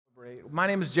Great. My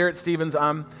name is Jarrett Stevens.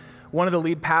 I'm one of the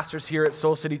lead pastors here at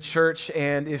Soul City Church,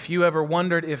 and if you ever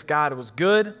wondered if God was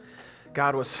good,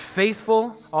 God was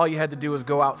faithful, all you had to do was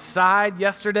go outside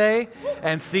yesterday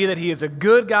and see that He is a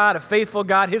good God, a faithful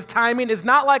God. His timing is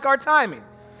not like our timing.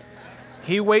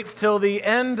 He waits till the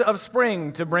end of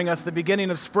spring to bring us the beginning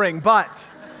of spring, but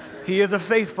He is a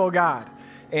faithful God.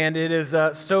 And it is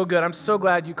so good. I'm so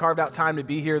glad you carved out time to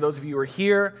be here. Those of you who are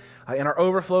here in our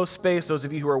overflow space, those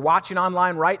of you who are watching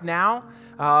online right now,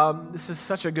 this is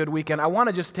such a good weekend. I want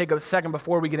to just take a second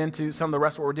before we get into some of the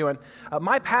rest of what we're doing.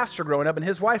 My pastor growing up and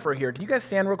his wife are here. Can you guys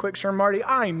stand real quick, Sherm, Marty?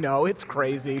 I know, it's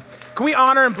crazy. Can we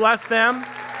honor and bless them?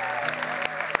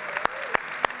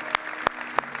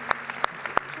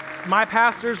 My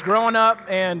pastors growing up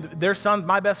and their son's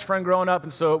my best friend growing up,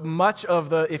 and so much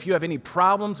of if you have any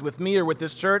problems with me or with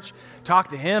this church, talk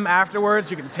to him afterwards.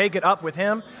 You can take it up with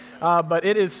him, but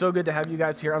it is so good to have you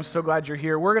guys here. I'm so glad you're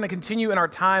here. We're going to continue in our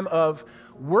time of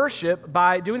worship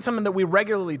by doing something that we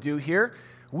regularly do here.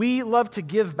 We love to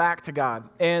give back to God,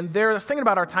 and I was thinking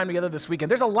about our time together this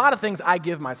weekend. There's a lot of things I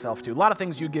give myself to, a lot of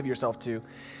things you give yourself to,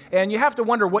 and you have to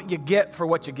wonder what you get for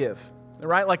what you give.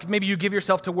 Right? Like maybe you give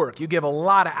yourself to work. You give a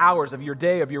lot of hours of your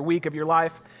day, of your week, of your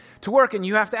life to work, and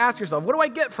you have to ask yourself, what do I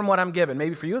get from what I'm given?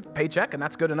 Maybe for you, it's a paycheck, and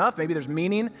that's good enough. Maybe there's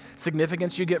meaning,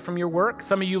 significance you get from your work.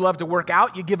 Some of you love to work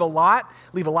out. You give a lot,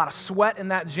 leave a lot of sweat in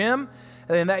that gym,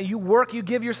 and that you work, you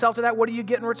give yourself to that. What do you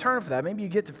get in return for that? Maybe you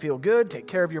get to feel good, take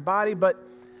care of your body, but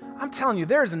I'm telling you,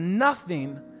 there's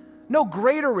no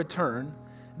greater return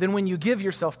than when you give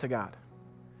yourself to God.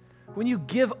 When you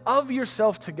give of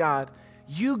yourself to God,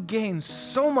 you gain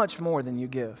so much more than you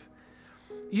give.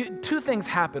 Two things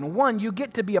happen. One, you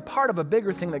get to be a part of a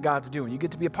bigger thing that God's doing. You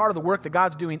get to be a part of the work that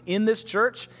God's doing in this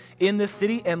church, in this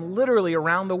city, and literally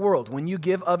around the world when you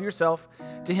give of yourself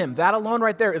to Him. That alone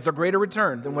right there is a greater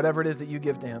return than whatever it is that you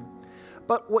give to Him.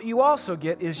 But what you also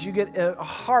get is you get a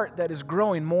heart that is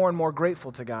growing more and more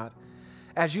grateful to God.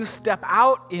 As you step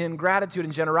out in gratitude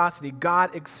and generosity,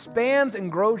 God expands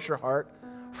and grows your heart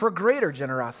for greater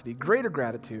generosity, greater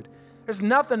gratitude. There's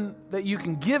nothing that you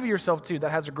can give yourself to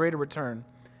that has a greater return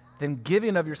than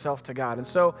giving of yourself to God. And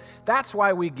so that's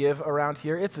why we give around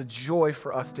here. It's a joy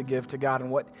for us to give to God and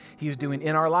what He's doing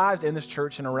in our lives, in this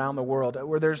church, and around the world.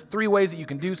 Where there's three ways that you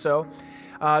can do so.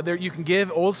 You can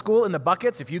give old school in the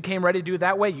buckets. If you came ready to do it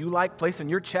that way, you like placing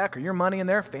your check or your money in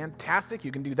there, fantastic.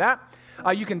 You can do that.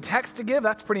 You can text to give.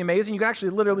 That's pretty amazing. You can actually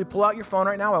literally pull out your phone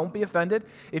right now. I won't be offended.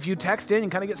 If you text in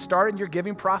and kind of get started in your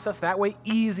giving process that way,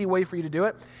 easy way for you to do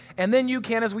it. And then you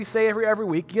can, as we say every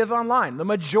week, give online. The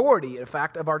majority, in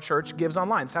fact, of our church gives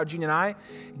online. It's how Jeannie and I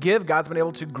give. God's been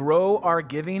able to grow our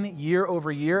giving year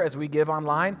over year as we give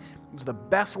online. Those are the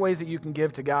best ways that you can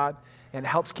give to God, and it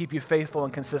helps keep you faithful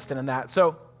and consistent in that.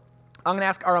 So I'm going to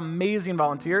ask our amazing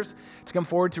volunteers to come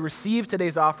forward to receive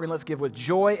today's offering. Let's give with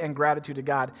joy and gratitude to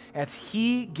God. As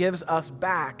He gives us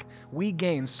back, we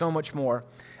gain so much more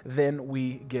than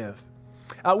we give.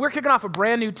 We're kicking off a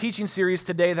brand new teaching series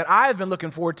today that I have been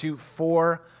looking forward to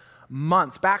for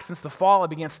months. Back since the fall, I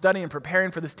began studying and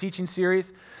preparing for this teaching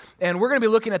series. And we're going to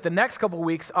be looking at the next couple of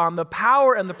weeks on the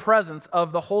power and the presence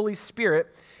of the Holy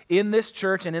Spirit in this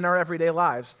church and in our everyday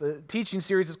lives. The teaching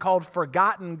series is called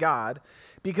Forgotten God,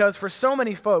 because for so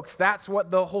many folks, that's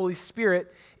what the Holy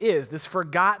Spirit is, this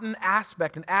forgotten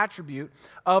aspect and attribute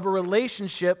of a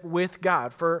relationship with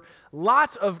God. For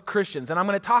lots of Christians, and I'm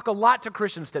going to talk a lot to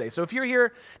Christians today. So if you're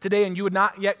here today and you would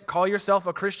not yet call yourself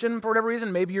a Christian for whatever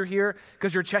reason, maybe you're here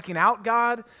because you're checking out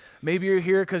God, maybe you're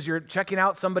here because you're checking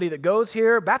out somebody that goes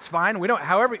here, that's fine. We don't,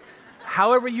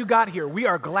 however you got here, we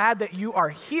are glad that you are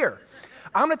here.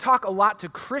 I'm going to talk a lot to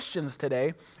Christians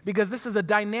today because this is a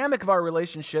dynamic of our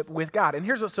relationship with God. And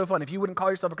here's what's so fun. If you wouldn't call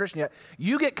yourself a Christian yet,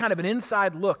 you get kind of an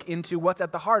inside look into what's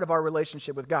at the heart of our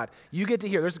relationship with God. You get to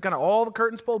hear. There's kind of all the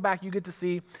curtains pulled back. You get to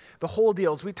see the whole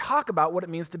deal as we talk about what it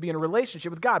means to be in a relationship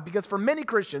with God. Because for many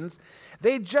Christians,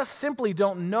 they just simply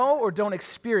don't know or don't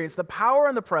experience the power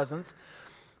and the presence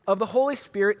of the Holy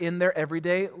Spirit in their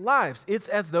everyday lives. It's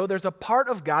as though there's a part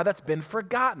of God that's been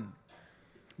forgotten.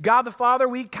 God the Father,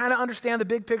 we kind of understand the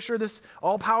big picture, this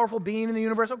all-powerful being in the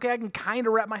universe. Okay, I can kind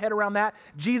of wrap my head around that.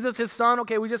 Jesus, His Son,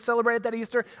 okay, we just celebrated that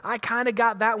Easter. I kind of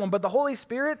got that one. But the Holy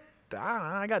Spirit,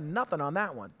 I got nothing on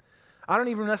that one. I don't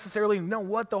even necessarily know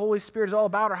what the Holy Spirit is all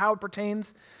about or how it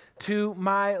pertains to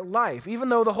my life. Even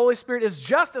though the Holy Spirit is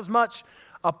just as much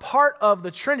a part of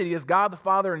the Trinity as God the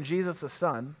Father and Jesus the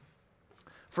Son,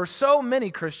 for so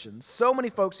many Christians, so many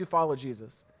folks who follow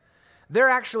Jesus, they're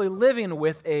actually living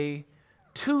with a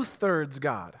two-thirds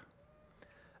God,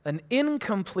 an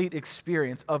incomplete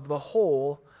experience of the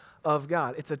whole of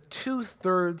God. It's a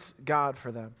two-thirds God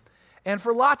for them. And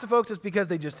for lots of folks, it's because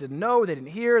they just didn't know, they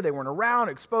didn't hear, they weren't around,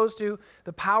 exposed to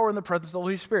the power and the presence of the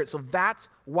Holy Spirit. So that's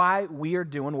why we are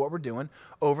doing what we're doing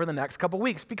over the next couple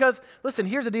weeks. Because, listen,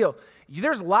 here's the deal.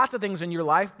 There's lots of things in your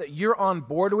life that you're on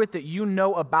board with, that you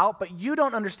know about, but you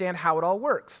don't understand how it all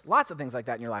works. Lots of things like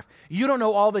that in your life. You don't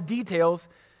know all the details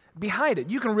behind it.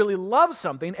 You can really love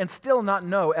something and still not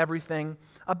know everything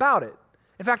about it.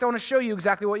 In fact, I want to show you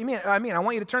exactly what I mean. I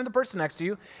want you to turn to the person next to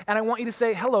you, and I want you to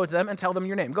say hello to them and tell them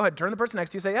your name. Go ahead, turn to the person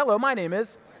next to you, say, hello, my name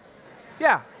is.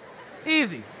 Yeah,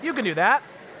 easy. You can do that.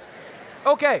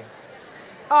 Okay,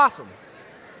 awesome.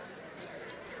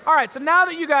 All right, so now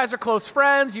that you guys are close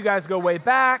friends, you guys go way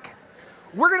back,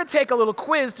 we're going to take a little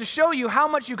quiz to show you how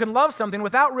much you can love something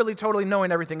without really totally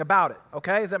knowing everything about it,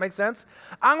 okay? Does that make sense?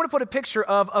 I'm going to put a picture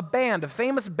of a band, a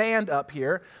famous band up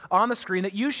here on the screen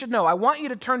that you should know. I want you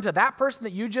to turn to that person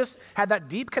that you just had that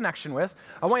deep connection with.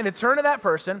 I want you to turn to that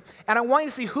person, and I want you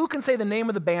to see who can say the name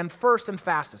of the band first and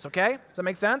fastest, okay? Does that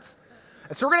make sense?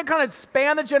 And so we're going to kind of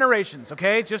span the generations,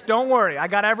 okay? Just don't worry. I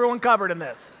got everyone covered in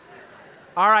this.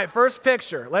 All right, first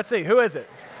picture. Let's see. Who is it?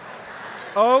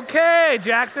 Okay,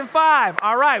 Jackson 5.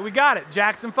 All right, we got it.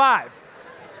 Jackson 5.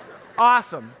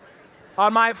 Awesome.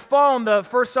 On my phone, the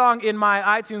first song in my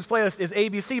iTunes playlist is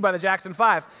ABC by the Jackson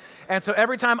 5. And so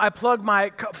every time I plug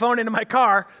my phone into my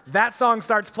car, that song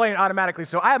starts playing automatically.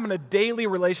 So I am in a daily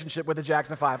relationship with the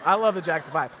Jackson 5. I love the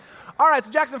Jackson 5. All right,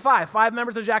 so Jackson 5. 5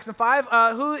 members of Jackson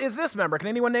 5. Who is this member? Can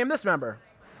anyone name this member?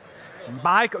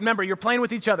 Mike. Remember, you're playing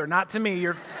with each other, not to me.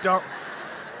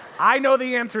 I know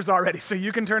the answers already, so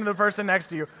you can turn to the person next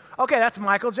to you. Okay, that's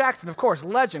Michael Jackson, of course,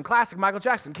 legend, classic Michael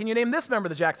Jackson. Can you name this member of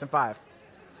the Jackson 5?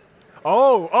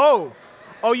 Oh,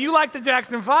 you like the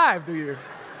Jackson 5, do you?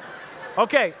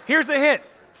 Okay, here's a hint.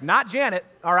 It's not Janet,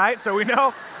 all right? So we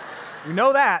know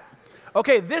that.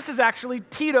 Okay, this is actually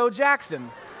Tito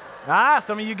Jackson.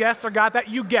 Some of you guessed or got that.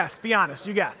 You guessed, be honest,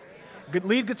 you guessed. Good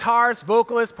lead guitarist,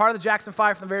 vocalist, part of the Jackson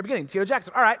 5 from the very beginning, Tito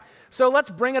Jackson. All right, so let's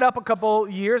bring it up a couple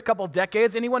years, couple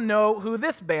decades. Anyone know who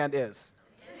this band is?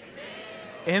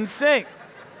 NSYNC.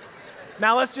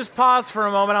 Now let's just pause for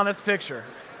a moment on this picture.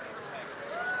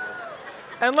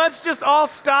 And let's just all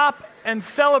stop and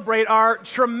celebrate our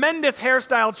tremendous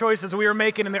hairstyle choices we were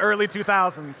making in the early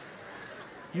 2000s.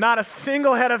 Not a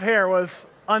single head of hair was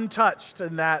untouched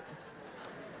in that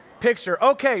picture.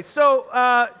 Okay,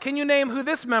 so can you name who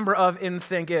this member of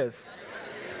NSYNC is?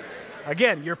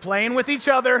 Again, you're playing with each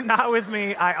other, not with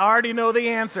me. I already know the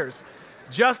answers.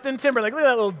 Justin Timberlake. Look at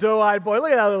that little doe-eyed boy.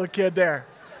 Look at that little kid there.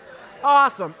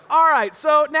 Awesome. All right,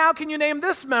 so now can you name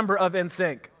this member of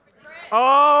NSYNC?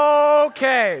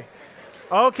 Okay,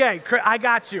 I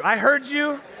got you. I heard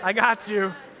you. I got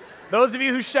you. Those of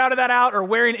you who shouted that out are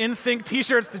wearing NSYNC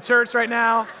t-shirts to church right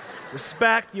now.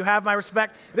 Respect. You have my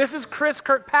respect. This is Chris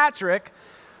Kirkpatrick,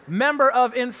 member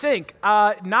of NSYNC.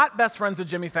 Not best friends with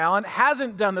Jimmy Fallon.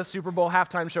 Hasn't done the Super Bowl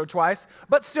halftime show twice,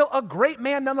 but still a great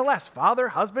man nonetheless. Father,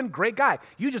 husband, great guy.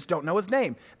 You just don't know his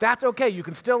name. That's okay. You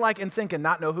can still like NSYNC and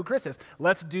not know who Chris is.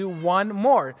 Let's do one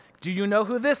more. Do you know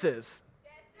who this is?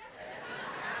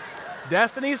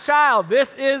 Destiny's Child.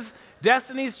 This is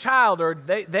Destiny's Child, or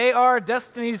they are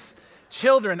Destiny's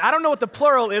children. I don't know what the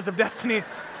plural is of Destiny's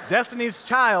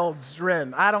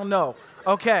Children. I don't know.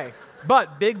 Okay.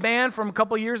 But big band from a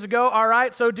couple years ago. All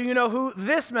right. So do you know who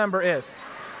this member is?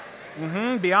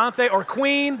 Beyonce or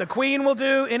Queen. The Queen will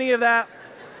do. Any of that?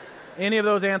 Any of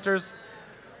those answers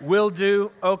will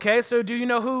do. Okay. So do you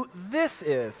know who this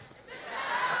is?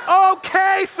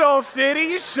 Okay, Soul City.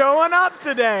 You're showing up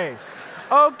today.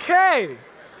 Okay.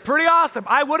 Pretty awesome.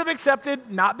 I would have accepted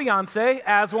not Beyonce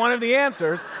as one of the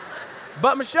answers.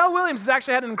 But Michelle Williams has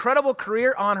actually had an incredible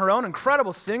career on her own,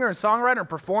 incredible singer and songwriter and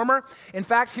performer. In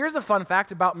fact, here's a fun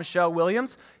fact about Michelle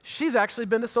Williams. She's actually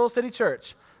been to Soul City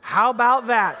Church. How about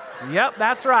that? Yep,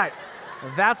 that's right.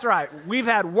 That's right. We've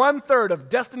had 1/3 of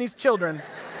Destiny's children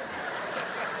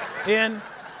in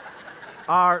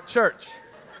our church.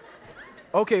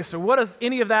 Okay, so what does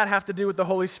any of that have to do with the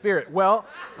Holy Spirit? Well,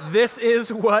 this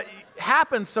is what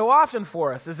happens so often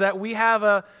for us, is that we have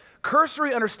a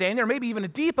cursory understanding, or maybe even a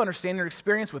deep understanding or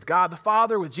experience with God the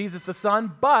Father, with Jesus the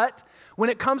Son, but when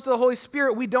it comes to the Holy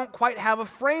Spirit, we don't quite have a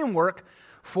framework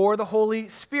for the Holy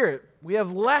Spirit. We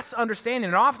have less understanding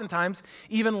and oftentimes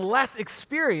even less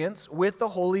experience with the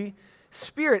Holy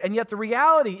Spirit. And yet the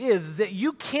reality is that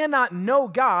you cannot know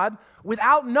God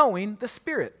without knowing the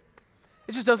Spirit.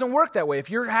 It just doesn't work that way. If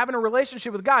you're having a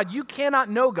relationship with God, you cannot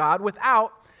know God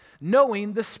without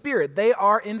knowing the Spirit. They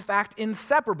are, in fact,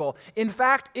 inseparable. In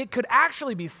fact, it could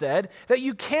actually be said that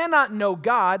you cannot know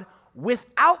God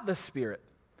without the Spirit.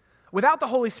 Without the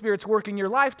Holy Spirit's work in your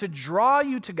life to draw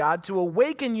you to God, to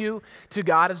awaken you to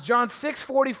God, as John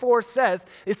 6:44 says,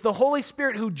 it's the Holy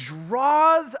Spirit who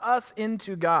draws us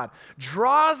into God,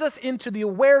 draws us into the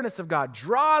awareness of God,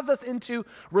 draws us into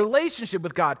relationship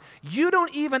with God. You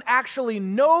don't even actually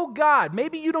know God.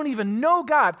 Maybe you don't even know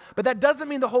God, but that doesn't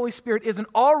mean the Holy Spirit isn't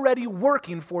already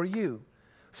working for you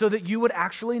so that you would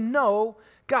actually know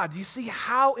God. Do you see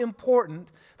how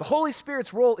important the Holy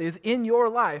Spirit's role is in your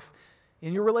life,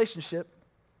 in your relationship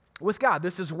with God?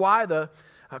 This is why the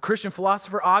Christian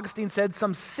philosopher Augustine said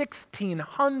some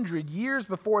 1,600 years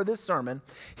before this sermon,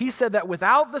 he said that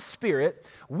without the Spirit,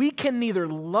 we can neither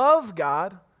love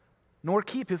God nor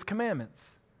keep His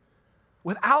commandments.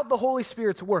 Without the Holy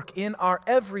Spirit's work in our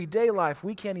everyday life,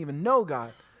 we can't even know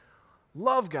God,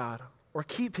 love God, or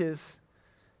keep His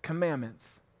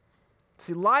commandments.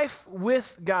 See, life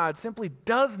with God simply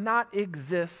does not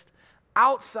exist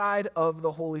outside of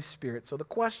the Holy Spirit. So the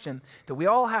question that we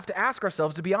all have to ask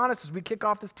ourselves, to be honest, as we kick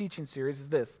off this teaching series is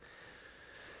this: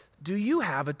 do you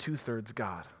have a 2/3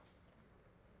 God?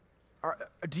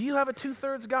 Do you have a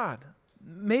 2/3 God?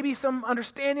 Maybe some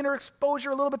understanding or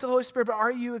exposure a little bit to the Holy Spirit, but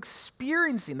are you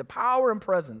experiencing the power and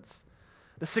presence,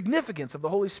 the significance of the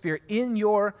Holy Spirit in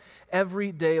your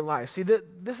everyday life? See,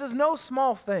 this is no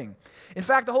small thing. In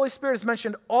fact, the Holy Spirit is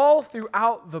mentioned all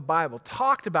throughout the Bible,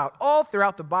 talked about all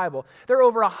throughout the Bible. There are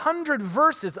over 100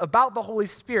 verses about the Holy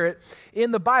Spirit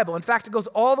in the Bible. In fact, it goes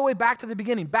all the way back to the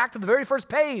beginning, back to the very first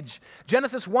page.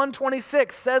 Genesis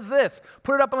 1:26 says this.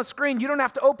 Put it up on the screen. You don't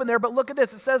have to open there, but look at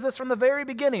this. It says this from the very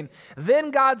beginning.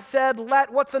 Then God said,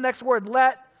 what's the next word?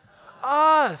 Let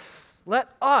us.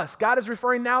 Let us. God is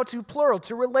referring now to plural,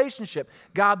 to relationship.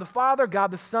 God the Father,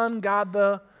 God the Son, God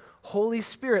the Holy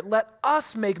Spirit. Let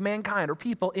us make mankind, or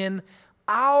people, in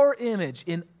our image,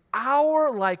 in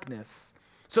our likeness,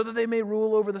 so that they may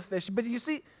rule over the fish. But you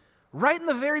see, right in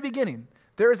the very beginning,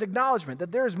 there is acknowledgement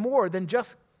that there is more than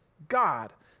just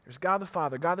God. There's God the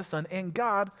Father, God the Son, and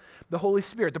God the Holy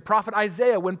Spirit. The prophet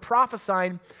Isaiah, when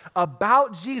prophesying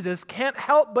about Jesus, can't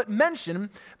help but mention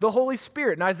the Holy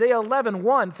Spirit. In Isaiah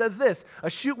 11:1 says this: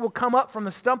 a shoot will come up from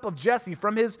the stump of Jesse.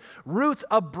 From his roots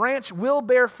a branch will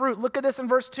bear fruit. Look at this in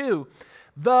verse 2.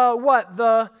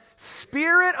 The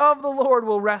Spirit of the Lord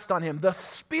will rest on him. The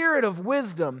Spirit of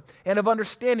wisdom and of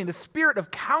understanding, the Spirit of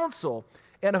counsel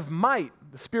and of might,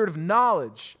 the Spirit of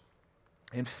knowledge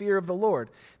and fear of the Lord.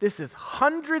 This is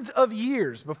hundreds of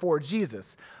years before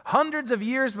Jesus, hundreds of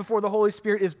years before the Holy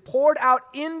Spirit is poured out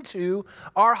into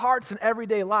our hearts and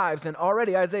everyday lives. And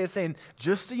already Isaiah is saying,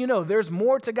 just so you know, there's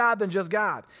more to God than just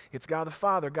God. It's God the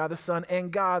Father, God the Son,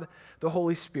 and God the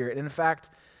Holy Spirit. And in fact,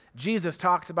 Jesus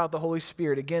talks about the Holy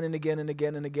Spirit again and again and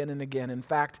again and again and again. In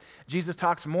fact, Jesus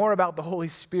talks more about the Holy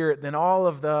Spirit than all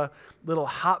of the little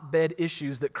hotbed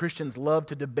issues that Christians love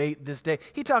to debate this day.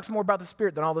 He talks more about the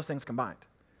Spirit than all those things combined.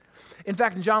 In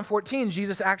fact, in John 14,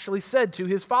 Jesus actually said to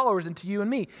his followers and to you and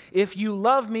me, if you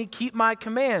love me, keep my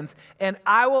commands, and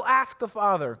I will ask the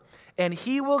Father, and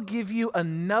he will give you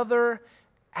another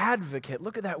advocate.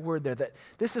 Look at that word there, that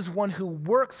this is one who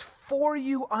works for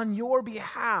you on your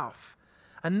behalf.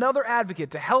 Another advocate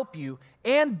to help you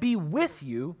and be with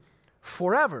you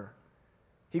forever.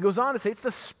 He goes on to say, it's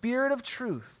the Spirit of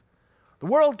truth. The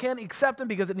world can't accept him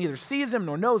because it neither sees him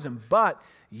nor knows him, but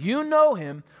you know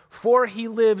him, for he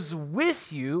lives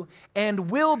with you and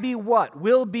will be what?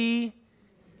 Will be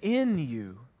in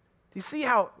you. Do you see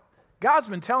how God's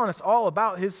been telling us all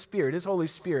about his Spirit, his Holy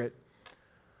Spirit,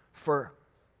 for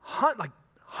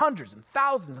hundreds and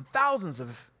thousands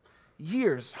of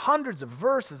years, hundreds of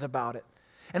verses about it.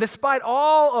 And despite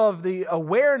all of the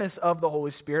awareness of the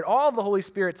Holy Spirit, all of the Holy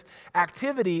Spirit's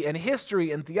activity and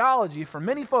history and theology, for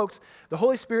many folks, the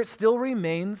Holy Spirit still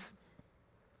remains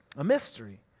a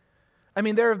mystery. I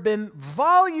mean, there have been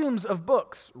volumes of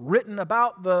books written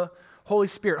about the Holy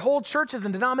Spirit. Whole churches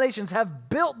and denominations have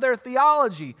built their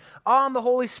theology on the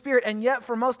Holy Spirit, and yet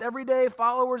for most everyday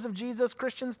followers of Jesus,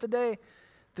 Christians today,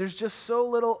 there's just so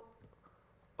little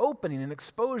opening and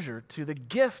exposure to the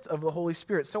gift of the Holy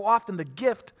Spirit. So often the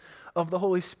gift of the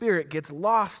Holy Spirit gets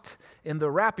lost in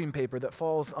the wrapping paper that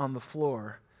falls on the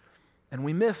floor, and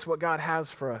we miss what God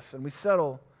has for us, and we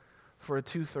settle for a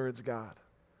 2/3 God.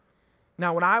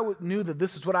 Now, when I knew that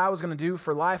this is what I was going to do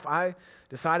for life, I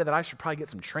decided that I should probably get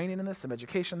some training in this, some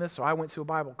education in this, so I went to a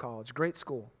Bible college, great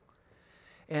school.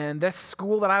 And this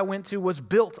school that I went to was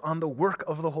built on the work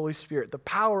of the Holy Spirit, the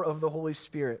power of the Holy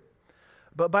Spirit.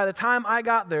 But by the time I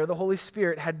got there, the Holy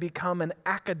Spirit had become an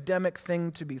academic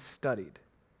thing to be studied.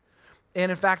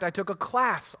 And in fact, I took a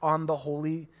class on the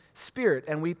Holy Spirit,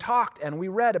 and we talked and we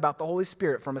read about the Holy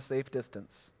Spirit from a safe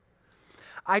distance.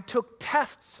 I took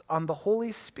tests on the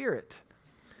Holy Spirit.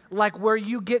 like where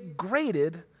you get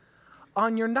graded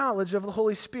on your knowledge of the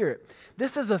Holy Spirit.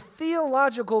 This is a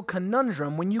theological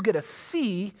conundrum when you get a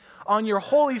C on your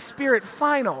Holy Spirit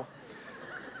final.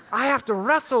 I have to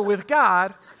wrestle with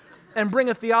God and bring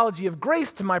a theology of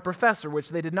grace to my professor, which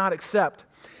they did not accept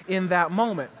in that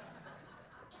moment.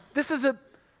 This is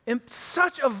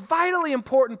such a vitally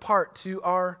important part to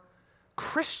our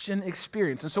Christian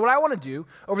experience. And so what I want to do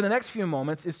over the next few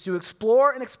moments is to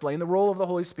explore and explain the role of the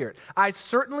Holy Spirit. I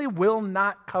certainly will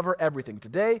not cover everything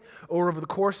today or over the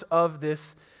course of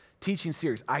this teaching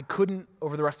series. I couldn't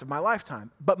over the rest of my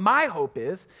lifetime. But my hope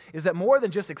is that more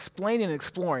than just explaining and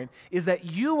exploring, is that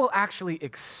you will actually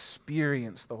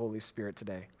experience the Holy Spirit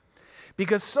today.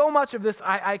 Because so much of this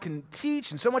I can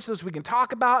teach, and so much of this we can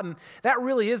talk about, and that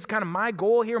really is kind of my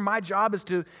goal here. My job is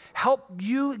to help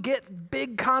you get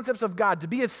big concepts of God, to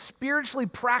be as spiritually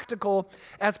practical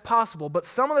as possible. But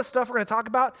some of the stuff we're going to talk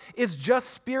about is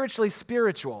just spiritually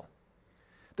spiritual.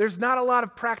 There's not a lot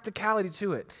of practicality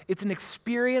to it. It's an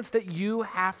experience that you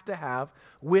have to have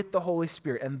with the Holy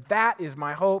Spirit. And that is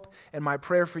my hope and my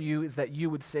prayer for you, is that you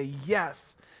would say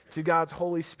yes to God's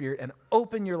Holy Spirit and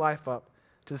open your life up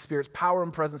to the Spirit's power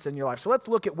and presence in your life. So let's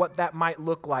look at what that might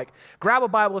look like. Grab a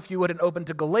Bible, if you would, and open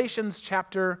to Galatians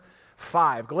chapter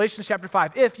 5. Galatians chapter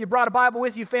 5. If you brought a Bible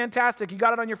with you, fantastic. You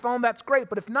got it on your phone, that's great.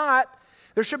 But if not,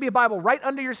 there should be a Bible right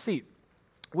under your seat.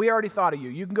 We already thought of you.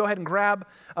 You can go ahead and grab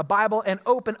a Bible and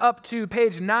open up to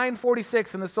page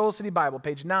 946 in the Soul City Bible.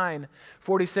 Page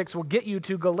 946 will get you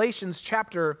to Galatians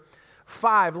chapter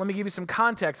 5. Let me give you some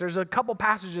context. There's a couple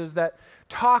passages that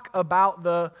talk about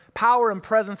the power and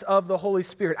presence of the Holy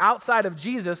Spirit. Outside of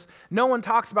Jesus, no one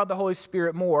talks about the Holy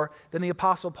Spirit more than the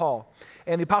Apostle Paul.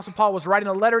 And the Apostle Paul was writing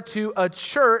a letter to a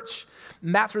church,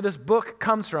 and that's where this book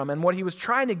comes from. And what he was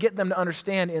trying to get them to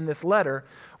understand in this letter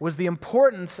was the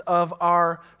importance of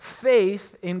our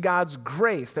faith in God's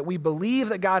grace, that we believe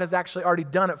that God has actually already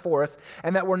done it for us,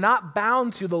 and that we're not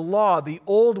bound to the law, the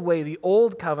old way, the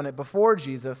old covenant before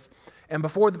Jesus, and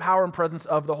before the power and presence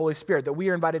of the Holy Spirit, that we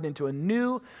are invited into a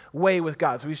new way with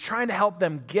God. So he's trying to help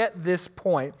them get this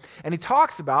point, and he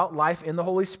talks about life in the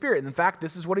Holy Spirit. In fact,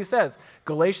 this is what he says.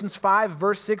 Galatians 5,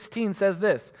 verse 16 says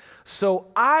this, "So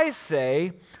I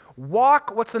say,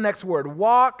 walk," what's the next word?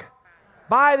 Walk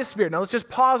by the Spirit. Now let's just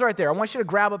pause right there. I want you to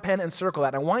grab a pen and circle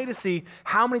that. I want you to see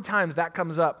how many times that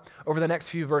comes up over the next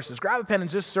few verses. Grab a pen and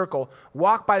just circle.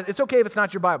 Walk by. It's okay if it's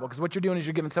not your Bible, because what you're doing is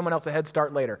you're giving someone else a head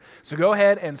start later. So go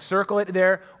ahead and circle it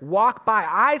there. Walk by.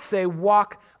 I say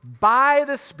walk by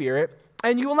the Spirit,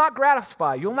 and you will not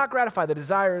gratify the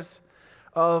desires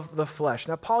of the flesh.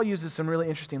 Now Paul uses some really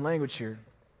interesting language here.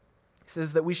 He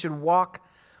says that we should walk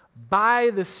by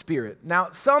the Spirit.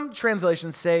 Now some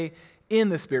translations say in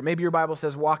the Spirit. Maybe your Bible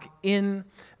says walk in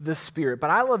the Spirit. But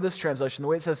I love this translation, the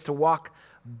way it says to walk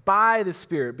by the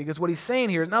Spirit, because what he's saying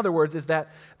here, in other words, is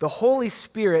that the Holy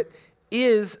Spirit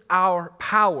is our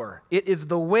power. It is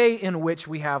the way in which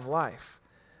we have life.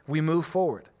 We move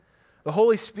forward. The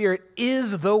Holy Spirit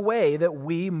is the way that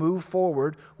we move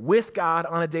forward with God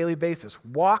on a daily basis.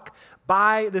 Walk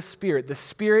by the Spirit. The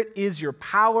Spirit is your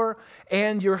power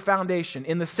and your foundation.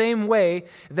 In the same way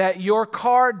that your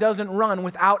car doesn't run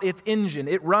without its engine,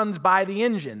 it runs by the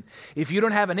engine. If you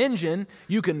don't have an engine,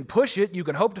 you can push it, you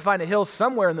can hope to find a hill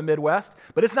somewhere in the Midwest,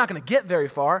 but it's not going to get very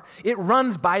far. It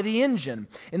runs by the engine.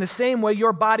 In the same way,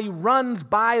 your body runs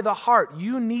by the heart.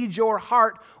 You need your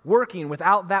heart working.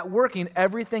 Without that working,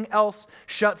 everything else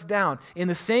shuts down. In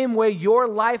the same way, your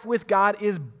life with God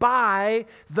is by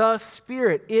the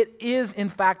Spirit. It is, in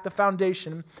fact, the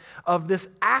foundation of this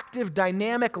active,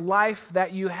 dynamic life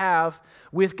that you have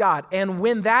with God. And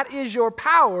when that is your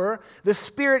power, the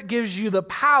Spirit gives you the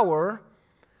power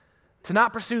to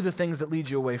not pursue the things that lead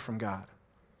you away from God,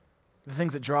 the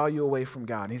things that draw you away from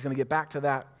God. And he's going to get back to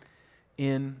that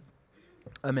in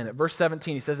a minute. Verse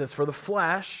 17, he says this, "For the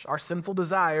flesh, our sinful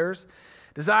desires,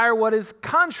 desire what is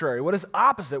contrary, what is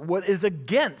opposite, what is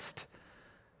against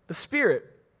the Spirit.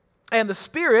 And the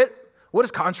Spirit, what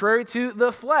is contrary to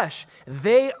the flesh.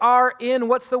 They are in,"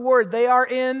 what's the word? They are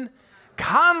in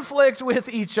conflict with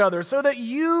each other, so that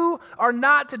you are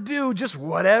not to do just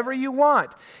whatever you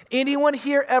want. Anyone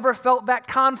here ever felt that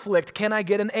conflict? Can I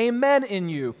get an amen in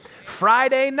you?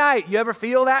 Friday night, you ever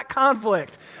feel that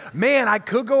conflict? Man, I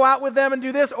could go out with them and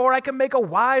do this, or I can make a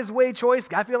wise way choice.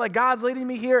 I feel like God's leading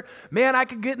me here. Man, I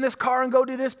could get in this car and go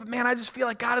do this, but man, I just feel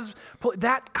like God is...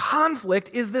 That conflict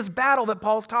is this battle that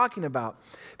Paul's talking about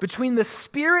between the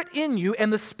Spirit in you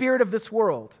and the spirit of this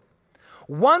world.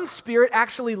 One spirit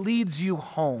actually leads you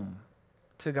home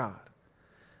to God.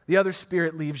 The other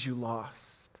spirit leaves you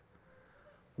lost.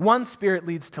 One spirit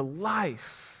leads to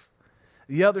life.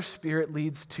 The other spirit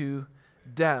leads to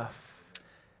death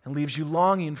and leaves you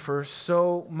longing for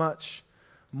so much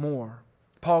more.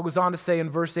 Paul goes on to say in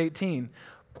verse 18,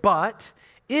 but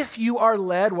if you are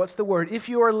led, what's the word? If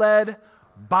you are led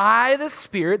by the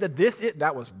Spirit,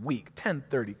 that was weak,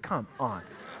 10:30, come on.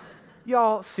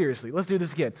 Y'all, seriously, let's do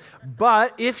this again.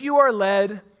 But if you are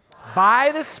led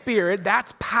by the Spirit,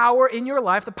 that's power in your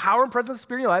life, the power and presence of the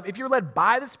Spirit in your life. If you're led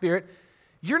by the Spirit,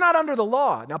 you're not under the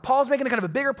law. Now, Paul's making a kind of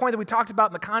a bigger point that we talked about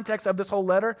in the context of this whole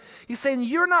letter. He's saying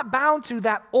you're not bound to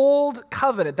that old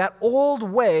covenant, that old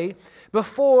way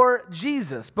before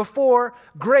Jesus, before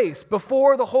grace,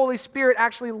 before the Holy Spirit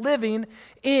actually living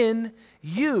in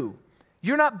you.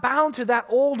 You're not bound to that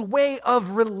old way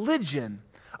of religion,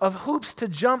 of hoops to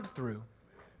jump through,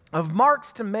 of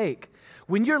marks to make.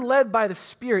 When you're led by the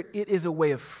Spirit, it is a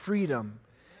way of freedom.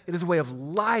 It is a way of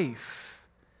life.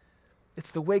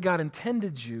 It's the way God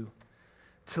intended you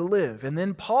to live. And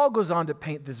then Paul goes on to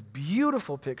paint this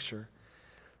beautiful picture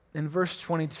in verse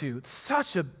 22.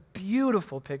 Such a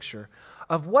beautiful picture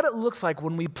of what it looks like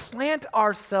when we plant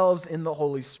ourselves in the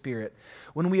Holy Spirit,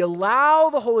 when we allow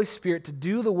the Holy Spirit to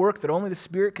do the work that only the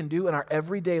Spirit can do in our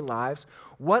everyday lives,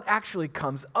 what actually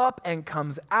comes up and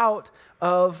comes out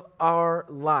of our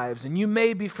lives. And you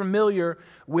may be familiar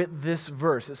with this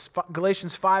verse.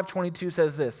 Galatians 5:22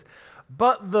 says this,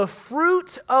 but the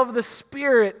fruit of the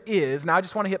Spirit is, now I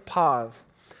just want to hit pause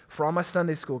for all my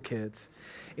Sunday school kids.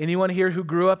 Anyone here who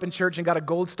grew up in church and got a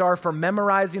gold star for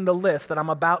memorizing the list that I'm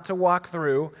about to walk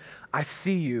through, I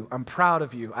see you. I'm proud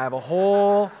of you. I have a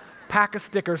whole pack of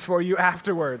stickers for you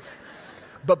afterwards.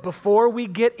 But before we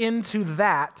get into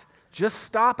that, just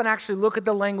stop and actually look at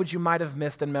the language you might have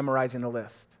missed in memorizing the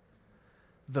list.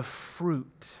 The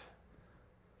fruit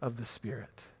of the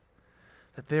Spirit.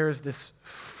 That there is this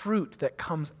fruit that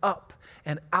comes up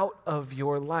and out of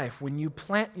your life. When you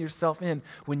plant yourself in,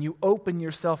 when you open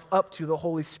yourself up to the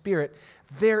Holy Spirit,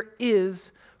 there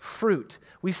is fruit.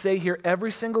 We say here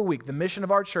every single week, the mission of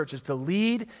our church is to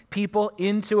lead people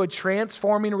into a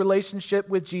transforming relationship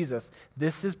with Jesus.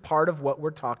 This is part of what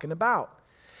we're talking about.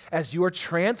 As you are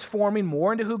transforming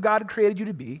more into who God created you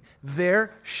to be,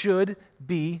 there should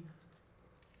be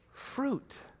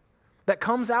fruit that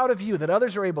comes out of you that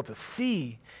others are able to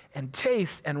see and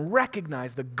taste and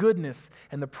recognize the goodness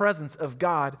and the presence of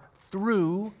God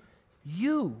through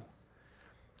you.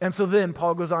 And so then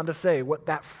Paul goes on to say what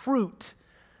that fruit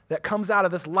that comes out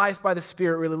of this life by the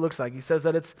Spirit really looks like. He says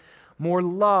that it's more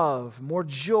love, more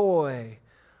joy,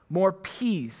 more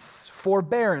peace,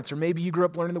 forbearance, or maybe you grew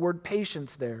up learning the word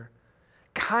patience there,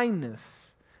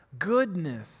 kindness,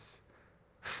 goodness,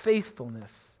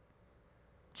 faithfulness,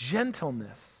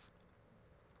 gentleness,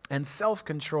 and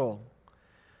self-control.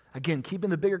 Again, keeping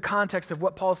the bigger context of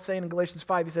what Paul's saying in Galatians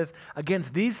 5, he says,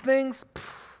 against these things,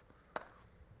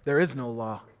 there is no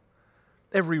law.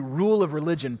 Every rule of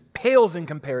religion pales in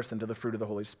comparison to the fruit of the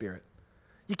Holy Spirit.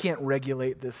 You can't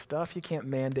regulate this stuff. You can't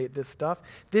mandate this stuff.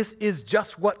 This is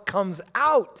just what comes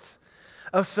out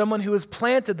of someone who has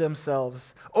planted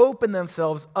themselves, opened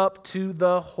themselves up to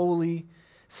the Holy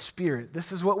Spirit.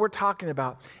 This is what we're talking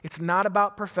about. It's not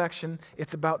about perfection.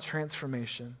 It's about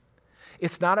transformation.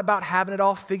 It's not about having it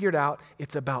all figured out.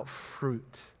 It's about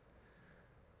fruit.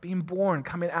 Being born,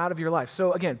 coming out of your life.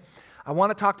 So again, I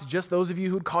want to talk to just those of you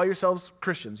who'd call yourselves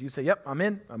Christians. You say, yep, I'm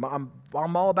in.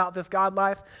 I'm all about this God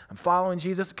life. I'm following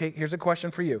Jesus. Okay, here's a question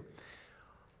for you.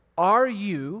 Are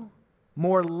you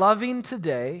more loving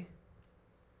today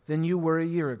than you were a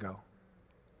year ago?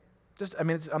 Just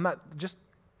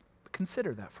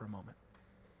consider that for a moment.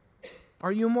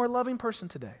 Are you a more loving person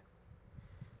today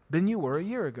than you were a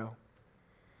year ago?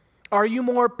 Are you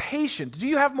more patient? Do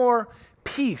you have more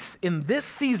peace in this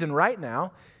season right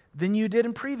now than you did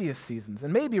in previous seasons?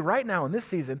 And maybe right now in this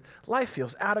season, life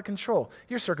feels out of control.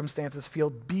 Your circumstances feel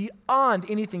beyond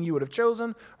anything you would have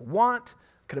chosen, want,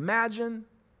 could imagine.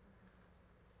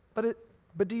 But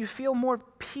do you feel more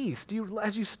peace? Do you,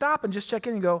 as you stop and just check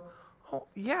in and go, oh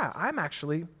yeah, I am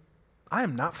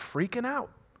not freaking out.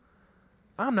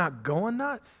 I'm not going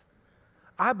nuts.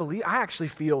 I actually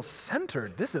feel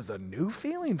centered. This is a new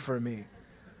feeling for me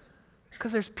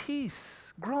because there's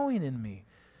peace growing in me.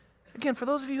 Again, for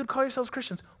those of you who call yourselves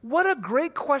Christians, what a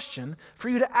great question for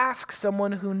you to ask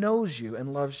someone who knows you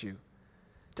and loves you.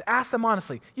 To ask them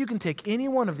honestly. You can take any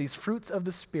one of these fruits of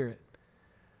the Spirit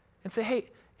and say, hey,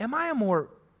 am I a more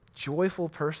joyful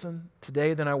person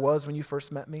today than I was when you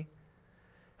first met me?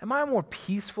 Am I a more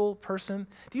peaceful person?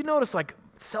 Do you notice like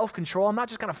self-control? I'm not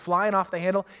just kind of flying off the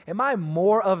handle. Am I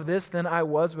more of this than I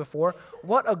was before?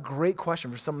 What a great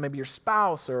question for someone, maybe your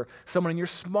spouse or someone in your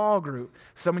small group,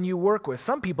 someone you work with.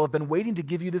 Some people have been waiting to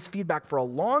give you this feedback for a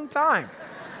long time.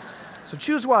 So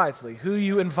choose wisely who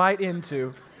you invite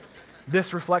into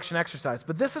this reflection exercise.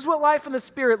 But this is what life in the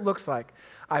Spirit looks like.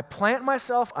 I plant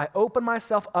myself, I open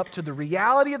myself up to the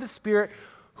reality of the Spirit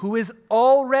who is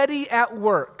already at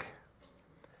work.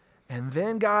 And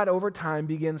then God, over time,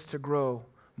 begins to grow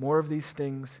more of these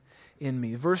things in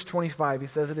me. Verse 25, he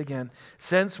says it again.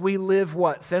 Since we live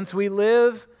what? Since we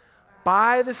live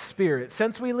by the Spirit.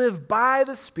 Since we live by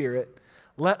the Spirit,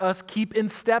 let us keep in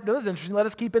step. Now, this is interesting. Let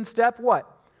us keep in step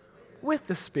what? With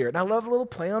the Spirit. And I love a little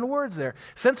play on words there.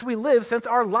 Since we live, since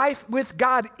our life with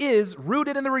God is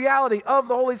rooted in the reality of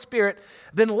the Holy Spirit,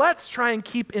 then let's try and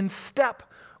keep in step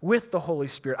with the Holy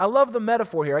Spirit. I love the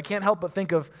metaphor here. I can't help but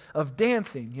think of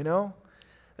dancing, you know?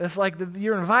 It's like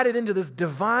you're invited into this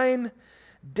divine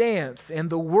dance, and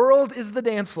the world is the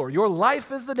dance floor. Your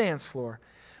life is the dance floor.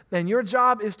 And your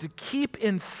job is to keep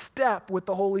in step with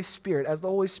the Holy Spirit as the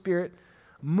Holy Spirit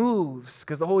moves,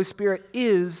 because the Holy Spirit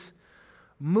is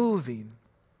moving.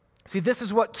 See, this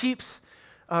is what keeps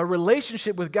a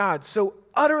relationship with God so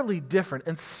utterly different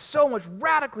and so much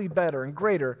radically better and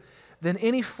greater than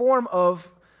any form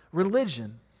of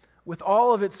religion, with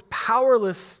all of its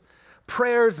powerless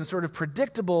prayers and sort of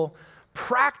predictable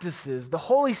practices. The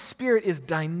Holy Spirit is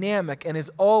dynamic and is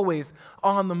always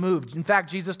on the move. In fact,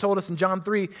 Jesus told us in John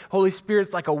 3, Holy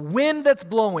Spirit's like a wind that's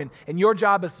blowing, and your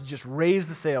job is to just raise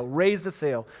the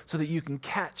sail so that you can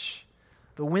catch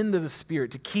the wind of the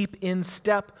Spirit, to keep in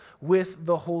step with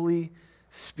the Holy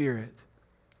Spirit.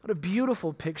 What a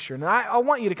beautiful picture. And I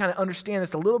want you to kind of understand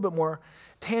this a little bit more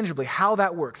tangibly, how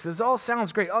that works. This all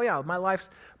sounds great. Oh yeah, my life's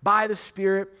by the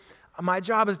Spirit. My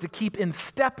job is to keep in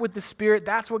step with the Spirit.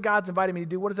 That's what God's invited me to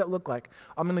do. What does that look like?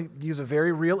 I'm going to use a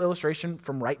very real illustration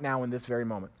from right now in this very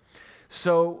moment.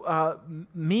 So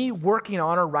me working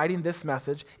on or writing this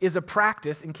message is a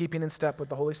practice in keeping in step with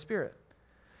the Holy Spirit.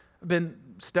 I've been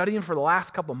studying for the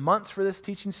last couple of months for this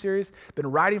teaching series, been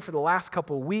writing for the last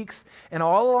couple of weeks, and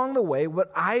all along the way,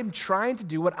 what I'm trying to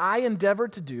do, what I endeavor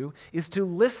to do, is to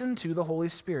listen to the Holy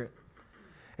Spirit.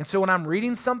 And so when I'm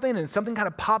reading something and something kind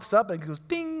of pops up and it goes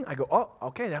ding, I go, oh,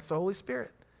 okay, that's the Holy Spirit.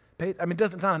 It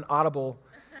doesn't sound an audible,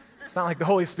 it's not like the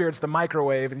Holy Spirit's the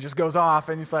microwave and it just goes off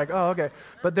and it's like, oh, okay.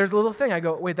 But there's a little thing, I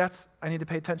go, wait, I need to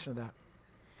pay attention to that.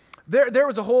 There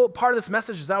was a whole part of this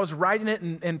message as I was writing it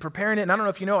and preparing it, and I don't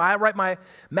know if you know, I write my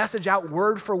message out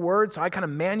word for word, so I kind of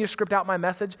manuscript out my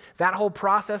message. That whole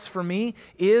process for me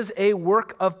is a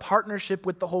work of partnership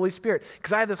with the Holy Spirit,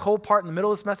 because I had this whole part in the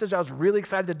middle of this message I was really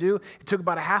excited to do. It took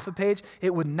about a half a page.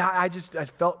 I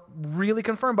felt really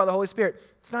confirmed by the Holy Spirit.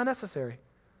 It's not necessary.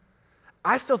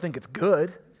 I still think it's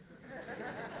good.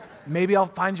 Maybe I'll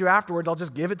find you afterwards. I'll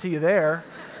just give it to you there.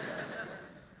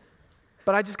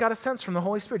 But I just got a sense from the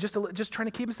Holy Spirit, just trying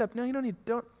to keep in step. No, you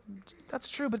don't. That's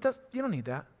true, but you don't need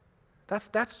that.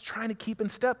 That's trying to keep in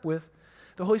step with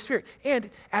the Holy Spirit.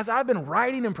 And as I've been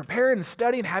writing and preparing and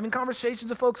studying, having conversations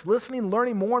with folks, listening,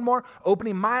 learning more and more,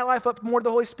 opening my life up more to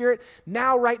the Holy Spirit,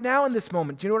 right now in this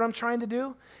moment, do you know what I'm trying to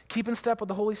do? Keep in step with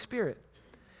the Holy Spirit.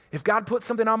 If God puts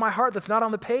something on my heart that's not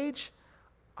on the page,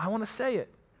 I want to say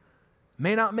it.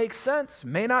 May not make sense,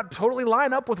 may not totally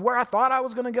line up with where I thought I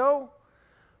was going to go.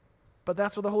 But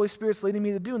that's what the Holy Spirit's leading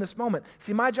me to do in this moment.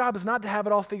 See, my job is not to have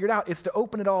it all figured out. It's to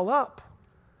open it all up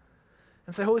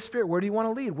and say, Holy Spirit, where do you want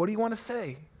to lead? What do you want to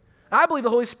say? I believe the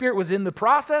Holy Spirit was in the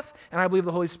process, and I believe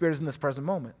the Holy Spirit is in this present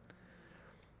moment.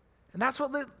 And that's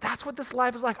what this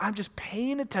life is like. I'm just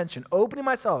paying attention, opening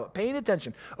myself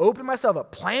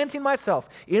up, planting myself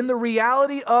in the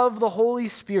reality of the Holy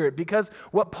Spirit. Because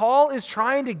what Paul is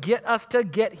trying to get us to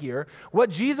get here, what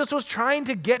Jesus was trying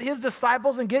to get his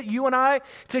disciples and get you and I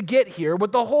to get here,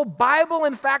 what the whole Bible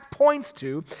in fact points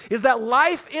to, is that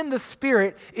life in the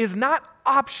Spirit is not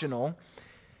optional,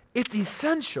 it's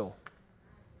essential.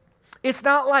 It's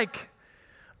not like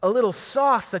a little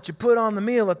sauce that you put on the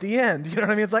meal at the end. You know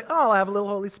what I mean? It's like, oh, I'll have a little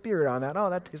Holy Spirit on that. Oh,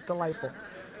 that tastes delightful.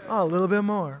 Oh, a little bit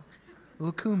more. A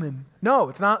little cumin. No,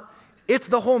 it's not. It's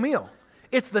the whole meal.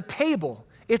 It's the table.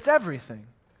 It's everything.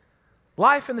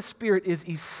 Life in the Spirit is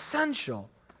essential,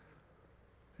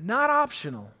 not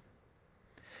optional.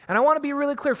 And I want to be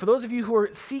really clear. For those of you who are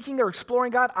seeking or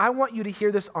exploring God, I want you to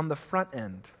hear this on the front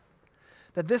end.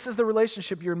 That this is the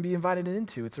relationship you're going to be invited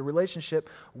into. It's a relationship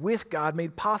with God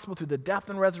made possible through the death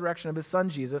and resurrection of his Son,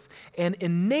 Jesus, and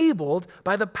enabled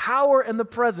by the power and the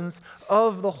presence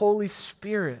of the Holy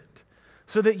Spirit,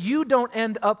 so that you don't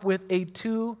end up with a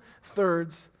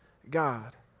 2/3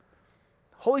 God.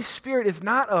 Holy Spirit is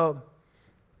not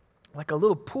like a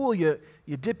little pool you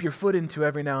dip your foot into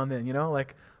every now and then,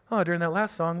 like, oh, during that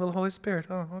last song, little Holy Spirit.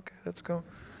 Oh, okay, let's go.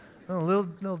 A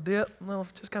little dip,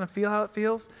 just kind of feel how it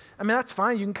feels. I mean, that's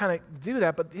fine. You can kind of do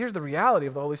that, but here's the reality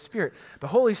of the Holy Spirit. The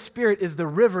Holy Spirit is the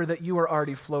river that you are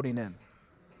already floating in.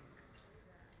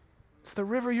 It's the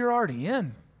river you're already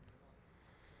in.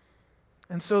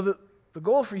 And so the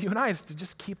goal for you and I is to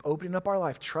just keep opening up our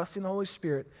life, trusting the Holy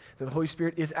Spirit, that the Holy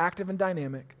Spirit is active and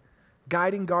dynamic,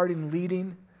 guiding, guarding,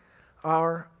 leading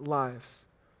our lives.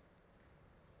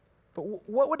 But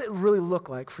what would it really look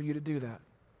like for you to do that?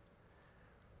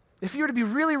 If you were to be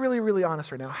really, really, really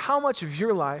honest right now, how much of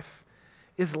your life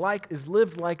is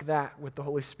lived like that with the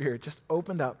Holy Spirit, just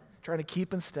opened up, trying to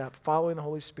keep in step, following the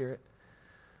Holy Spirit,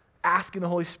 asking the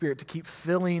Holy Spirit to keep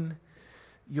filling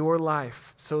your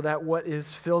life so that what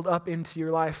is filled up into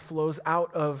your life flows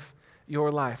out of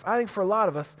your life? I think for a lot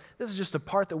of us, this is just a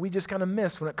part that we just kind of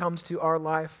miss when it comes to our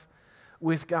life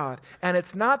with God. And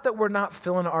it's not that we're not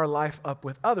filling our life up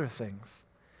with other things.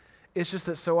 It's just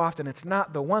that so often it's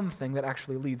not the one thing that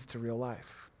actually leads to real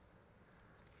life.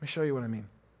 Let me show you what I mean.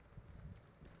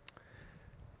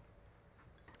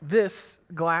 This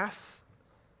glass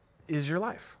is your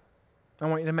life. I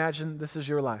want you to imagine this is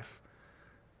your life.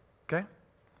 Okay?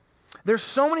 There's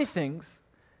so many things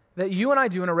that you and I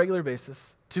do on a regular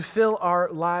basis to fill our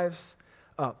lives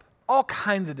up. All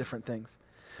kinds of different things.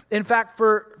 In fact,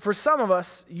 for some of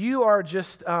us, you are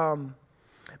just,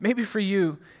 maybe for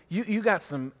you got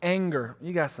some anger,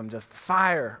 you got some just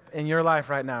fire in your life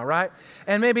right now, right?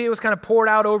 And maybe it was kind of poured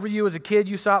out over you as a kid,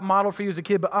 you saw it modeled for you as a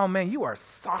kid, but oh man, you are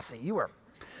saucy, you are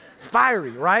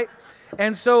fiery, right?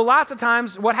 And so lots of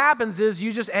times what happens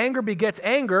is anger begets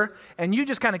anger, and you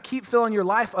just kind of keep filling your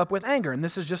life up with anger. And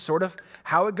this is just sort of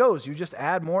how it goes. You just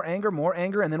add more anger,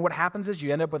 and then what happens is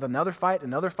you end up with another fight,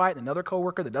 another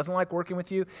coworker that doesn't like working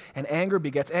with you, and anger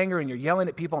begets anger, and you're yelling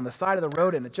at people on the side of the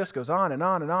road, and it just goes on and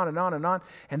on and on and on and on.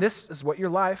 And this is what your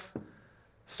life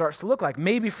starts to look like.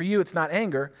 Maybe for you it's not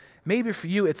anger. Maybe for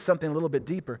you it's something a little bit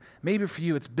deeper. Maybe for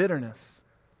you it's bitterness.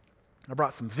 I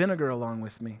brought some vinegar along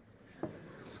with me.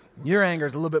 Your anger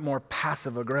is a little bit more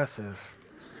passive-aggressive.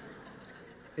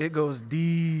 It goes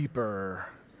deeper.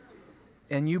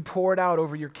 And you pour it out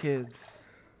over your kids.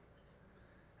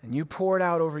 And you pour it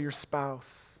out over your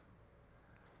spouse.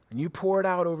 And you pour it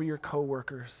out over your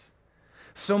coworkers.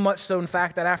 So much so, in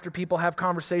fact, that after people have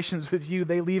conversations with you,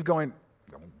 they leave going,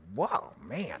 wow,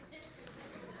 man,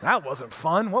 that wasn't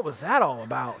fun. What was that all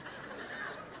about?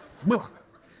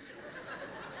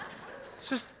 It's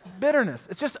just bitterness.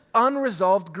 It's just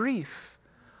unresolved grief.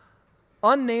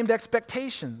 Unnamed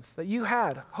expectations that you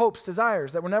had, hopes,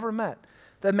 desires that were never met,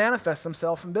 that manifest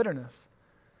themselves in bitterness.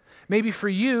 Maybe for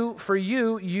you,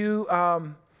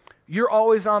 you're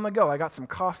always on the go. I got some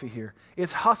coffee here.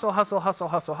 It's hustle, hustle, hustle,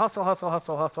 hustle, hustle, hustle,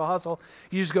 hustle, hustle, hustle.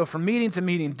 You just go from meeting to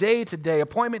meeting, day to day,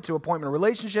 appointment to appointment,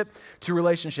 relationship to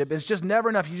relationship. It's just never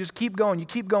enough. You just keep going, you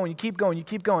keep going, you keep going, you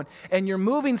keep going. And you're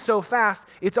moving so fast,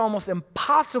 it's almost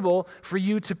impossible for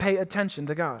you to pay attention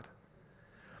to God.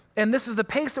 And this is the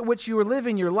pace at which you are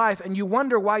living your life, and you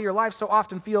wonder why your life so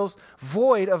often feels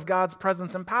void of God's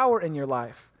presence and power in your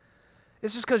life.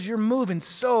 It's just because you're moving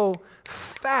so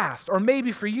fast. Or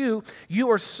maybe for you, you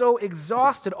are so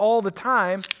exhausted all the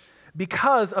time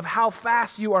because of how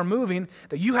fast you are moving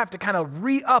that you have to kind of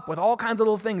re-up with all kinds of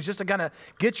little things just to kind of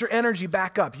get your energy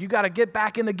back up. You got to get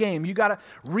back in the game. You got to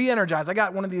re-energize. I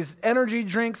got one of these energy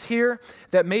drinks here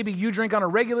that maybe you drink on a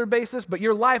regular basis, but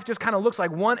your life just kind of looks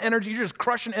like one energy. You're just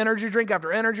crushing energy drink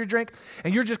after energy drink,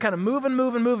 and you're just kind of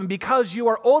moving because you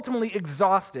are ultimately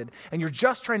exhausted, and you're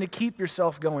just trying to keep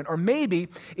yourself going. Or maybe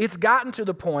it's gotten to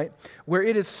the point where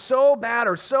it is so bad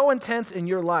or so intense in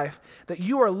your life that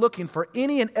you are looking for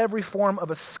any and every form of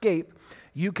escape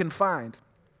you can find.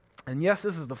 And yes,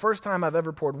 this is the first time I've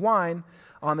ever poured wine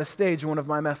on the stage in one of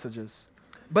my messages.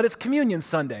 But it's Communion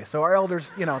Sunday, so our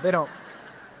elders,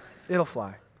 it'll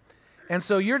fly. And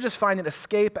so you're just finding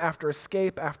escape after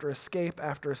escape after escape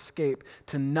after escape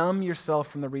to numb yourself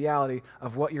from the reality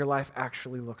of what your life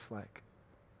actually looks like.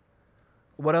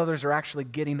 What others are actually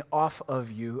getting off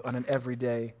of you on an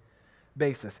everyday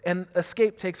basis. And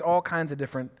escape takes all kinds of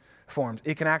different forms.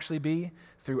 It can actually be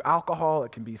through alcohol,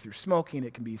 it can be through smoking,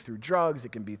 it can be through drugs,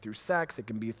 it can be through sex, it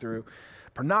can be through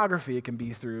pornography, it can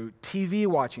be through TV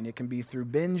watching, it can be through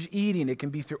binge eating, it can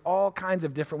be through all kinds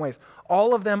of different ways.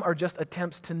 All of them are just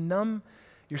attempts to numb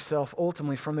yourself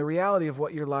ultimately from the reality of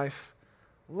what your life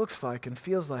looks like and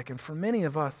feels like. And for many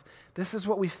of us, this is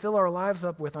what we fill our lives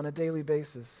up with on a daily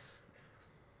basis.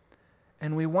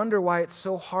 And we wonder why it's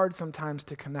so hard sometimes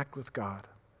to connect with God.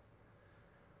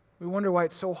 We wonder why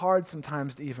it's so hard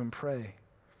sometimes to even pray.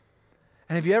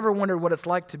 And have you ever wondered what it's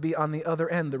like to be on the other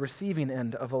end, the receiving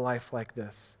end of a life like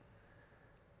this?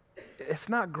 It's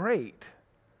not great.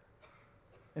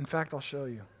 In fact, I'll show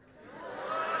you.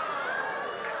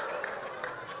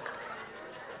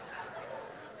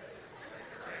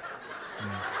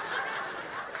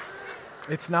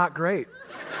 It's not great.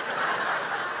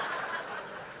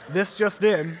 This just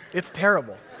in, it's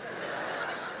terrible.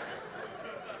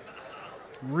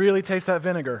 Really taste that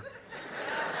vinegar.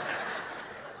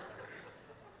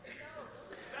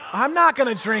 I'm not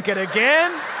going to drink it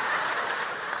again. What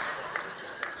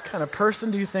kind of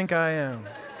person do you think I am?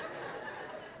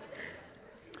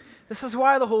 This is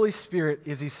why the Holy Spirit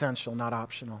is essential, not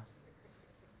optional.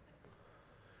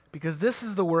 Because this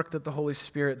is the work that the Holy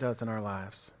Spirit does in our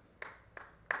lives.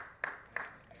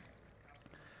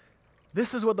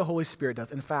 This is what the Holy Spirit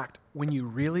does. In fact, when you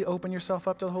really open yourself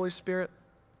up to the Holy Spirit,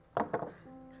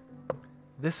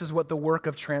 this is what the work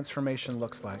of transformation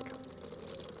looks like.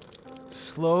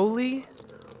 Slowly,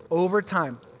 over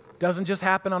time. Doesn't just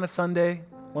happen on a Sunday,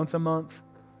 once a month.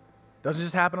 Doesn't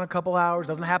just happen in a couple hours.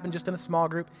 Doesn't happen just in a small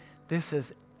group. This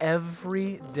is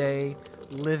everyday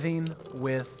living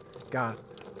with God.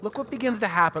 Look what begins to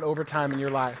happen over time in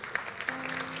your life.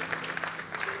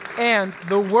 And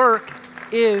the work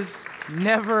is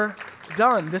never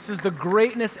done. This is the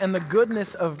greatness and the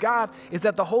goodness of God, is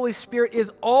that the Holy Spirit is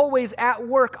always at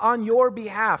work on your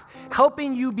behalf,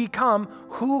 helping you become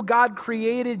who God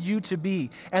created you to be.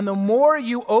 And the more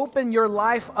you open your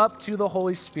life up to the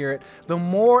Holy Spirit, the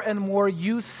more and more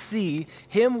you see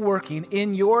Him working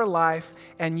in your life,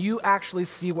 and you actually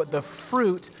see what the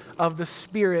fruit of the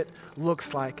Spirit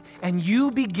looks like. And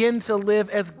you begin to live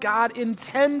as God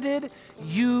intended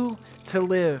you to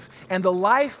live. And the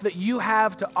life that you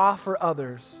have to offer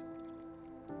others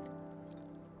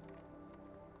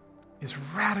is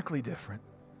radically different.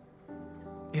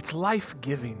 It's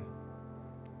life-giving.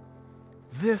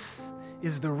 This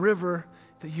is the river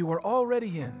that you are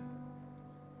already in.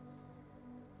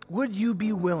 Would you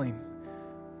be willing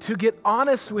to get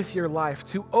honest with your life,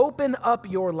 to open up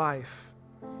your life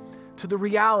to the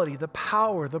reality, the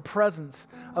power, the presence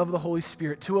of the Holy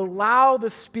Spirit, to allow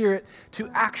the Spirit to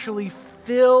actually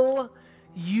fill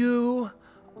you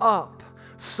up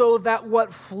so that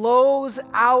what flows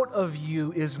out of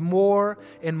you is more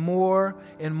and more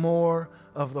and more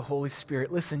of the Holy Spirit.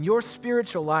 Listen, your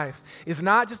spiritual life is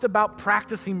not just about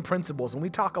practicing principles, and we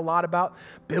talk a lot about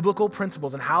biblical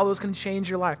principles and how those can change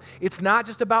your life. It's not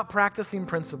just about practicing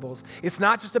principles. It's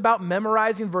not just about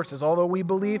memorizing verses, although we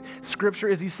believe Scripture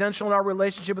is essential in our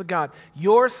relationship with God.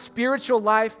 Your spiritual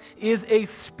life is a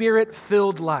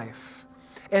Spirit-filled life,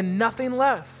 and nothing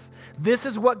less. This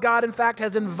is what God, in fact,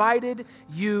 has invited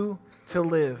you to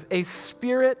live, a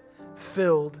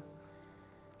Spirit-filled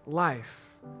life,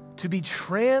 to be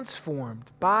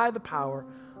transformed by the power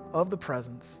of the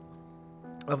presence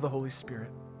of the Holy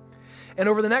Spirit. And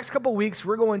over the next couple weeks,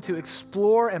 we're going to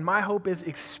explore, and my hope is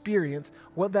experience,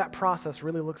 what that process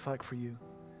really looks like for you.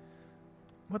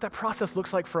 What that process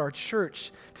looks like for our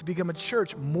church to become a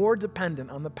church more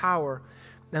dependent on the power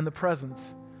and the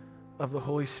presence of the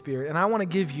Holy Spirit. And I want to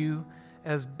give you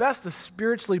as best a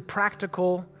spiritually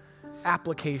practical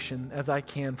application as I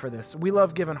can for this. We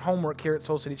love giving homework here at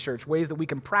Soul City Church, ways that we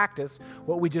can practice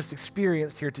what we just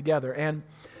experienced here together. And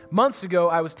months ago,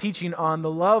 I was teaching on the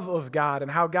love of God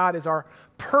and how God is our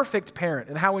perfect parent,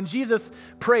 and how when Jesus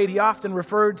prayed, He often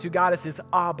referred to God as His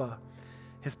Abba,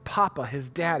 His Papa, His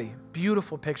Daddy.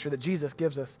 Beautiful picture that Jesus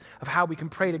gives us of how we can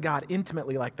pray to God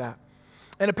intimately like that.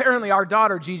 And apparently our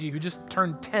daughter, Gigi, who just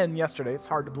turned 10 yesterday, it's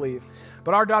hard to believe,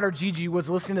 but our daughter, Gigi, was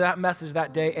listening to that message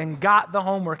that day and got the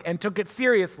homework and took it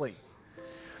seriously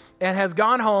and has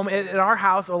gone home. At our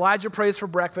house, Elijah prays for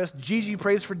breakfast, Gigi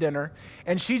prays for dinner,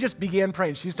 and she just began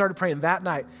praying. She started praying that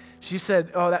night. She said,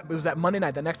 it was that Monday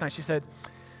night, the next night, she said,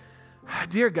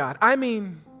 dear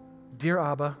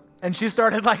Abba. And she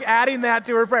started adding that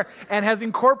to her prayer and has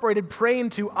incorporated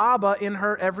praying to Abba in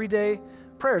her everyday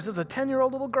prayers. This is a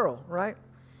 10-year-old little girl, right?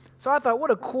 So I thought, what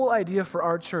a cool idea for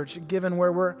our church, given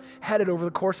where we're headed over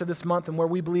the course of this month and where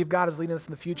we believe God is leading us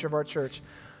in the future of our church.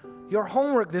 Your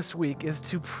homework this week is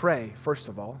to pray, first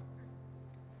of all.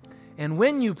 And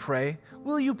when you pray,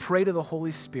 will you pray to the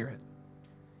Holy Spirit?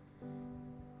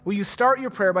 Will you start your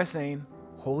prayer by saying,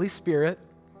 Holy Spirit,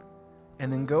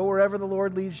 and then go wherever the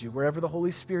Lord leads you, wherever the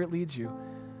Holy Spirit leads you.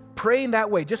 Praying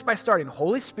that way, just by starting,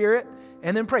 Holy Spirit,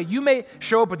 and then pray. You may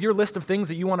show up with your list of things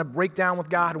that you want to break down with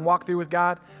God and walk through with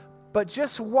God, but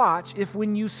just watch if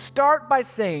when you start by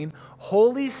saying,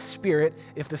 Holy Spirit,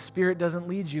 if the Spirit doesn't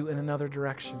lead you in another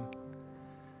direction.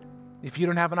 If you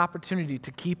don't have an opportunity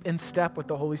to keep in step with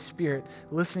the Holy Spirit,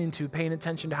 listening to, paying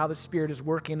attention to how the Spirit is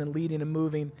working and leading and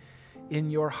moving in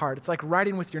your heart. It's like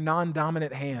writing with your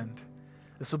non-dominant hand.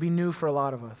 This will be new for a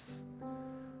lot of us.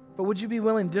 But would you be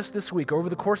willing just this week, over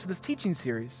the course of this teaching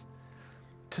series,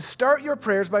 to start your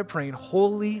prayers by praying,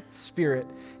 Holy Spirit,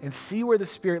 and see where the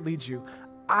Spirit leads you?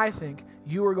 I think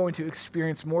you are going to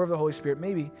experience more of the Holy Spirit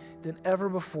maybe than ever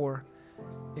before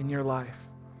in your life.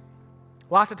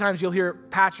 Lots of times you'll hear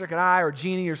Patrick and I or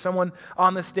Jeannie or someone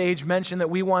on the stage mention that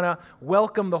we want to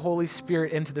welcome the Holy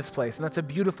Spirit into this place. And that's a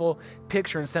beautiful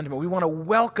picture and sentiment. We want to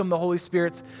welcome the Holy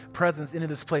Spirit's presence into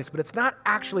this place. But it's not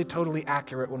actually totally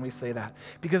accurate when we say that.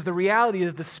 Because the reality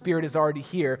is the Spirit is already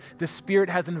here. The Spirit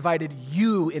has invited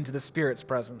you into the Spirit's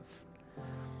presence.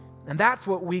 And that's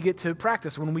what we get to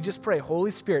practice when we just pray,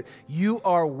 Holy Spirit, you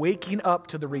are waking up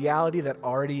to the reality that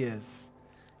already is.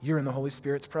 You're in the Holy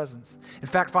Spirit's presence. In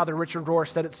fact, Father Richard Rohr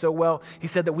said it so well. He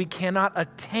said that we cannot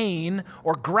attain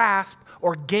or grasp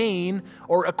or gain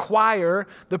or acquire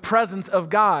the presence of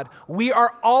God. We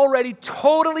are already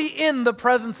totally in the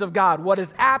presence of God. What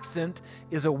is absent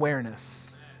is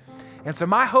awareness. And so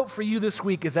my hope for you this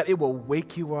week is that it will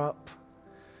wake you up,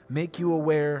 make you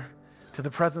aware to the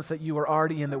presence that you are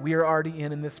already in, that we are already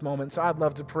in this moment. So I'd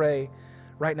love to pray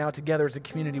right now together as a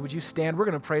community. Would you stand? We're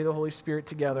going to pray the Holy Spirit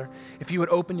together. If you would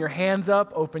open your hands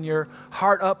up, open your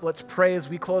heart up, let's pray as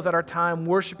we close out our time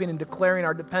worshiping and declaring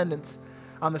our dependence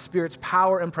on the Spirit's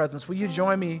power and presence. Will you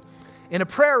join me in a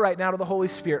prayer right now to the Holy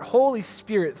Spirit? Holy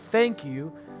Spirit, thank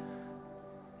you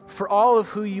for all of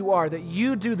who you are, that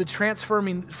you do the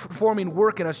transforming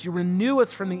work in us. You renew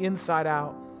us from the inside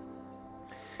out.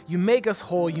 You make us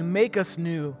whole, you make us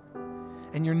new,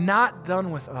 and you're not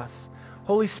done with us.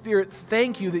 Holy Spirit,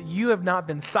 thank you that you have not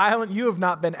been silent, you have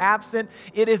not been absent.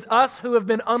 It is us who have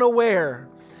been unaware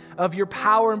of your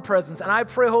power and presence. And I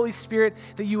pray, Holy Spirit,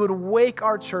 that you would wake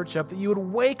our church up, that you would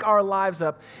wake our lives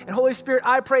up. And Holy Spirit,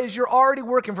 I pray as you're already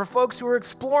working for folks who are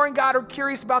exploring God or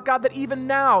curious about God, that even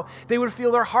now they would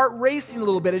feel their heart racing a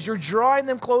little bit as you're drawing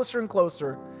them closer and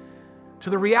closer to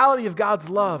the reality of God's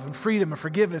love and freedom and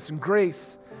forgiveness and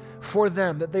grace for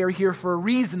them, that they are here for a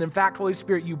reason. In fact, Holy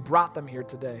Spirit, you brought them here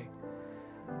today.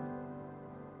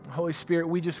 Holy Spirit,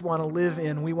 we just want to live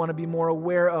in, we want to be more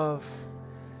aware of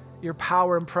your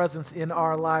power and presence in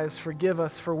our lives. Forgive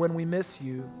us for when we miss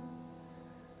you.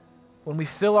 When we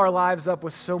fill our lives up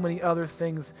with so many other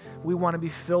things, we want to be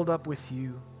filled up with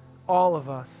you, all of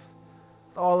us,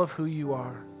 all of who you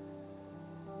are.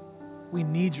 We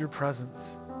need your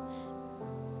presence.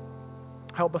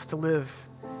 Help us to live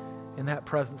in that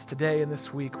presence today and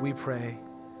this week, we pray.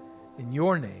 In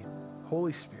your name,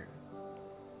 Holy Spirit,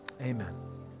 amen.